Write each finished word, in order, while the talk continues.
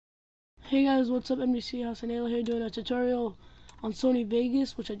Hey guys, what's up? NBC House and Ayla here doing a tutorial on Sony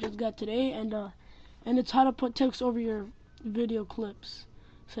Vegas, which I just got today, and it's how to put text over your video clips.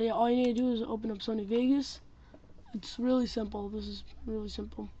 So yeah, all you need to do is open up Sony Vegas. It's really simple. This is really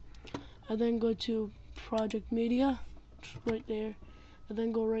simple. And then go to Project Media, right there, and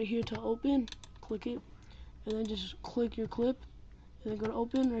then go right here to open. Click it, and then just click your clip, and then go to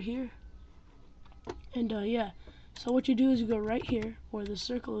open right here. And yeah, so what you do is you go right here where the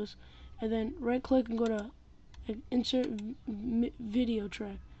circle is, and then right click and go to insert video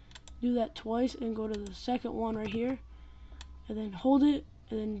track. Do that twice and go to the second one right here, and then hold it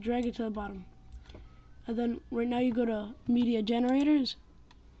and then drag it to the bottom. And then right now you go to media generators,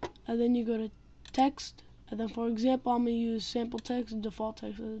 and then you go to text, and then for example I'm gonna use sample text, default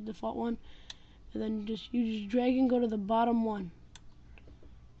text, the default one, and then you just drag and go to the bottom one,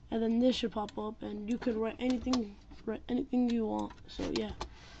 and then this should pop up, and you can write anything you want. So yeah,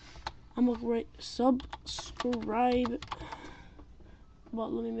 I'm gonna write subscribe,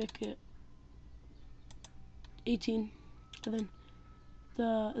 but let me make it 18, and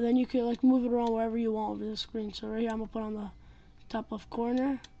then you can like move it around wherever you want over the screen. So right here I'm gonna put on the top left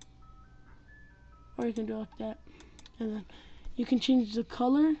corner, or you can do it like that, and then you can change the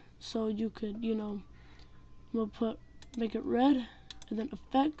color. So you could, I'm gonna make it red, and then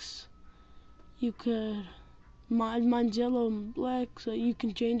effects, you could, mine's yellow and black, so you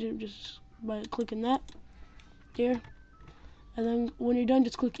can change it just by clicking that here. And then when you're done,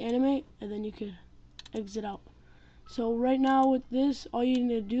 just click animate, and then you could exit out. So right now with this, all you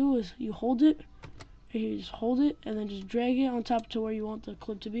need to do is you hold it, and you just hold it, and then just drag it on top to where you want the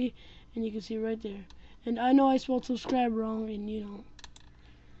clip to be, and you can see right there. And I know I spelled subscribe wrong, and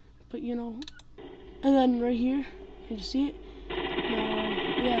but and then right here, you can see it.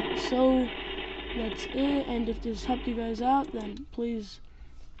 Yeah, so that's it, and if this helped you guys out, then please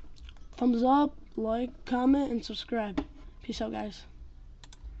thumbs up, like, comment, and subscribe. Peace out, guys.